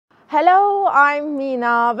Hello, I'm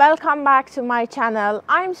Mina. Welcome back to my channel.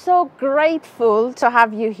 I'm so grateful to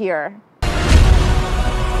have you here.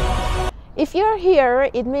 If you're here,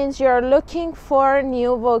 it means you're looking for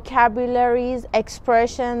new vocabularies,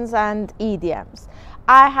 expressions, and idioms.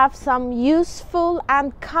 I have some useful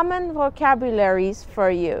and common vocabularies for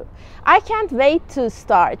you. I can't wait to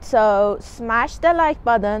start, so smash the like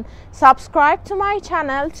button, subscribe to my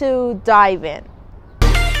channel to dive in.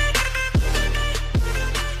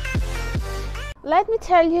 Let me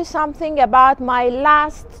tell you something about my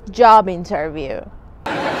last job interview.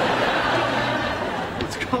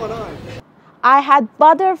 What's going on? I had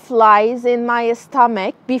butterflies in my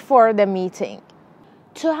stomach before the meeting.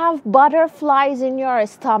 To have butterflies in your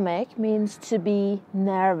stomach means to be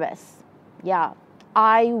nervous. Yeah,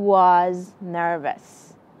 I was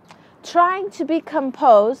nervous. Trying to be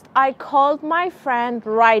composed, I called my friend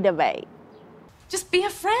right away. Just be a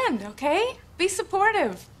friend, okay? Be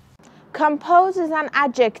supportive. Compose is an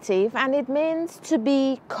adjective and it means to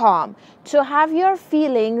be calm, to have your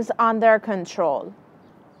feelings under control.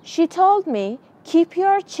 She told me, keep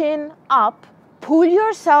your chin up, pull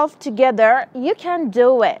yourself together, you can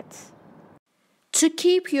do it. To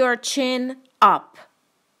keep your chin up.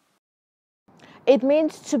 It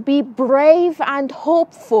means to be brave and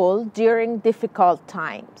hopeful during difficult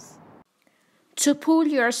times. To pull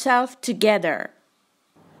yourself together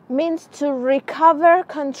means to recover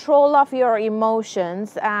control of your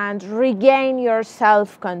emotions and regain your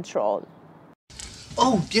self-control.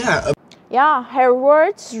 Oh, yeah. Yeah, her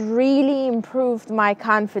words really improved my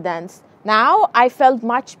confidence. Now I felt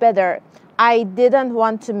much better. I didn't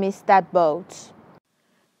want to miss that boat.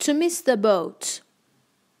 To miss the boat.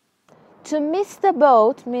 To miss the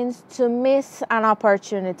boat means to miss an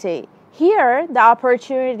opportunity. Here, the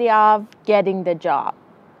opportunity of getting the job.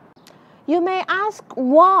 You may ask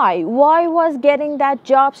why? Why was getting that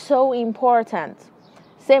job so important?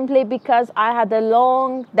 Simply because I had a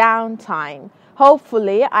long downtime.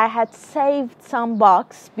 Hopefully, I had saved some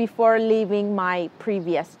bucks before leaving my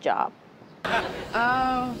previous job.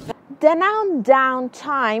 The noun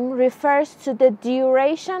downtime refers to the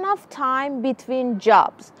duration of time between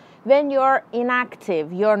jobs. When you're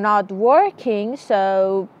inactive, you're not working,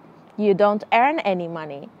 so you don't earn any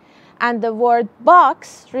money. And the word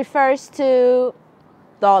bucks refers to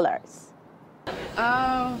dollars.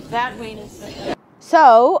 Oh, that means.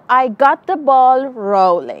 So I got the ball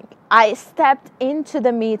rolling. I stepped into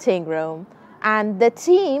the meeting room and the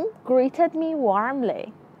team greeted me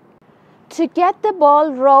warmly. To get the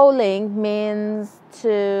ball rolling means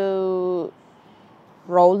to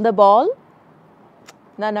roll the ball?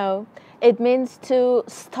 No. It means to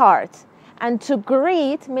start. And to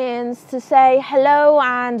greet means to say hello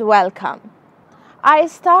and welcome. I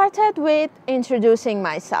started with introducing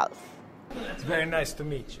myself. It's very nice to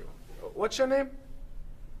meet you. What's your name?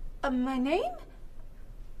 My name?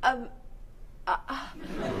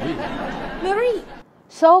 Marie.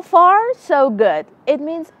 So far, so good. It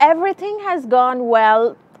means everything has gone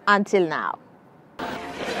well until now.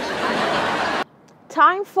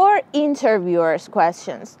 Time for interviewers'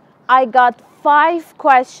 questions. I got 5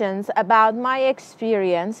 questions about my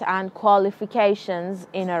experience and qualifications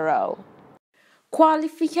in a row.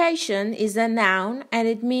 Qualification is a noun and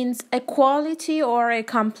it means a quality or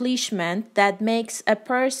accomplishment that makes a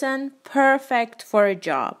person perfect for a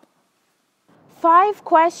job. 5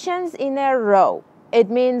 questions in a row.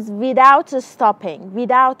 It means without stopping,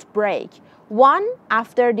 without break, one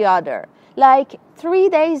after the other, like 3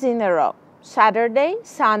 days in a row, Saturday,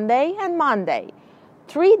 Sunday, and Monday.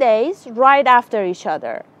 3 days right after each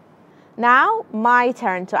other. Now, my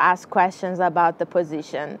turn to ask questions about the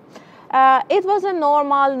position. It was a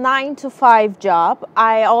normal 9 to 5 job.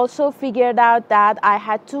 I also figured out that I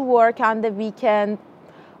had to work on the weekend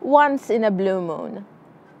once in a blue moon.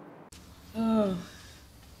 A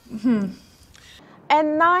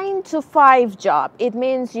 9 to 5 job. It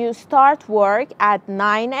means you start work at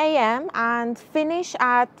 9 a.m. and finish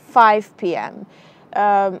at 5 p.m.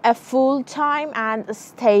 A full-time and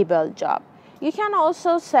stable job. You can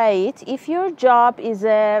also say it if your job is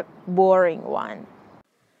a boring one.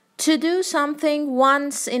 To do something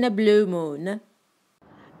once in a blue moon.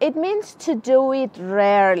 It means to do it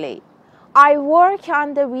rarely. I work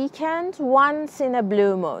on the weekend once in a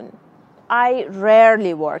blue moon. I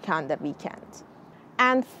rarely work on the weekend.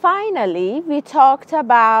 And finally, we talked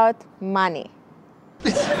about money.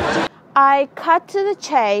 I cut to the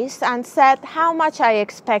chase and said how much I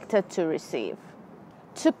expected to receive.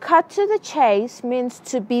 To cut to the chase means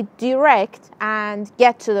to be direct and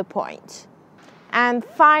get to the point. And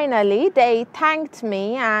finally, they thanked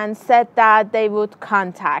me and said that they would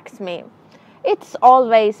contact me. It's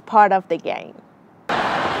always part of the game.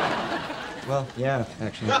 Well, yeah,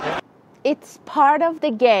 actually. It's part of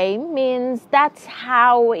the game means that's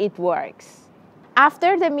how it works.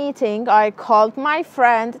 After the meeting, I called my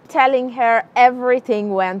friend telling her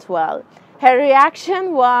everything went well. Her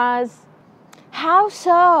reaction was, "How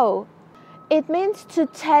so?" It means to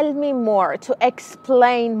tell me more, to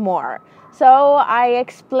explain more. So I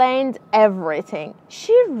explained everything.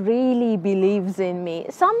 She really believes in me,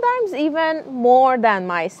 sometimes even more than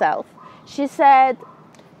myself. She said,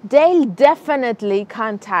 "They'll definitely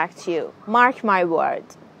contact you. Mark my word."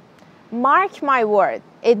 Mark my word.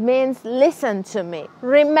 It means listen to me.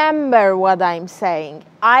 Remember what I'm saying.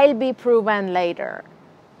 I'll be proven later.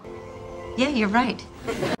 Yeah, you're right.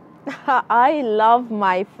 I love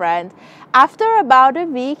my friend. After about a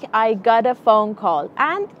week, I got a phone call.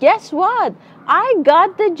 And guess what? I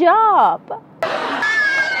got the job.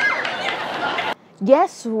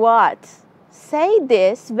 Guess what? Say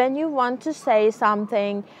this when you want to say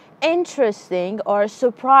something interesting or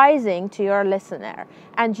surprising to your listener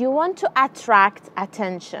and you want to attract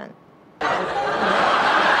attention.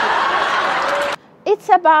 It's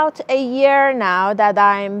about a year now that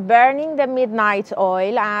I'm burning the midnight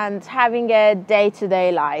oil and having a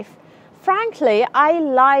day-to-day life. Frankly, I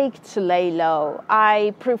like to lay low.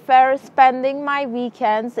 I prefer spending my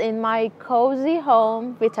weekends in my cozy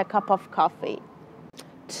home with a cup of coffee.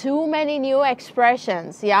 Too many new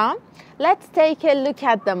expressions, yeah? Let's take a look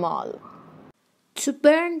at them all. To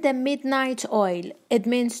burn the midnight oil, it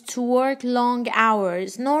means to work long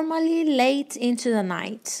hours, normally late into the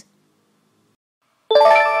night.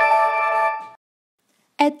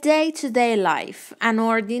 A day-to-day life, an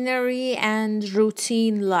ordinary and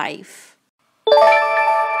routine life.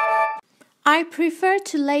 I prefer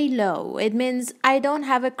to lay low. It means I don't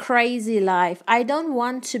have a crazy life. I don't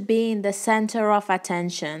want to be in the center of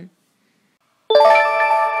attention.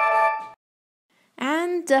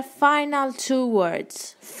 And the final two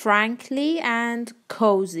words, frankly and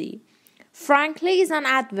cozy. Frankly is an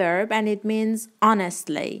adverb and it means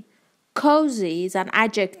honestly. Cozy is an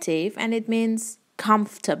adjective and it means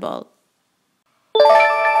comfortable.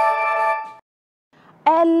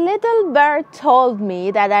 A little bird told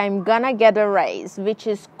me that I'm gonna get a raise, which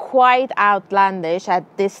is quite outlandish at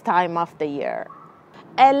this time of the year.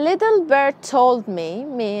 A little bird told me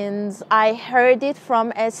means I heard it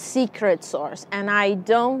from a secret source and I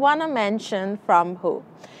don't want to mention from who.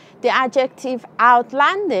 The adjective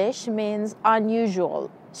outlandish means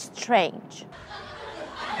unusual, strange.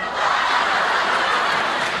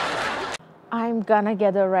 I'm gonna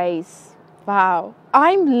get a raise. Wow,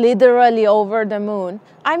 I'm literally over the moon.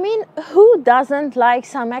 I mean, who doesn't like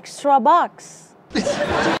some extra bucks?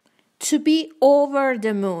 To be over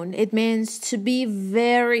the moon, it means to be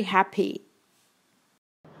very happy.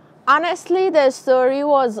 Honestly, the story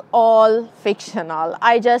was all fictional.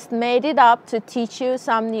 I just made it up to teach you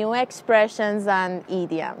some new expressions and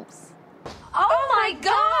idioms. Oh my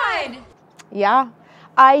God! Yeah,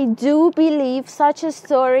 I do believe such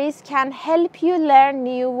stories can help you learn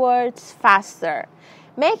new words faster.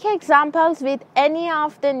 Make examples with any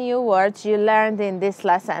of the new words you learned in this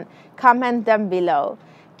lesson. Comment them below.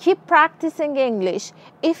 Keep practicing English.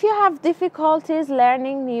 If you have difficulties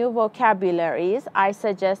learning new vocabularies, I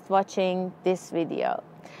suggest watching this video.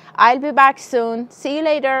 I'll be back soon. See you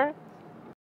later.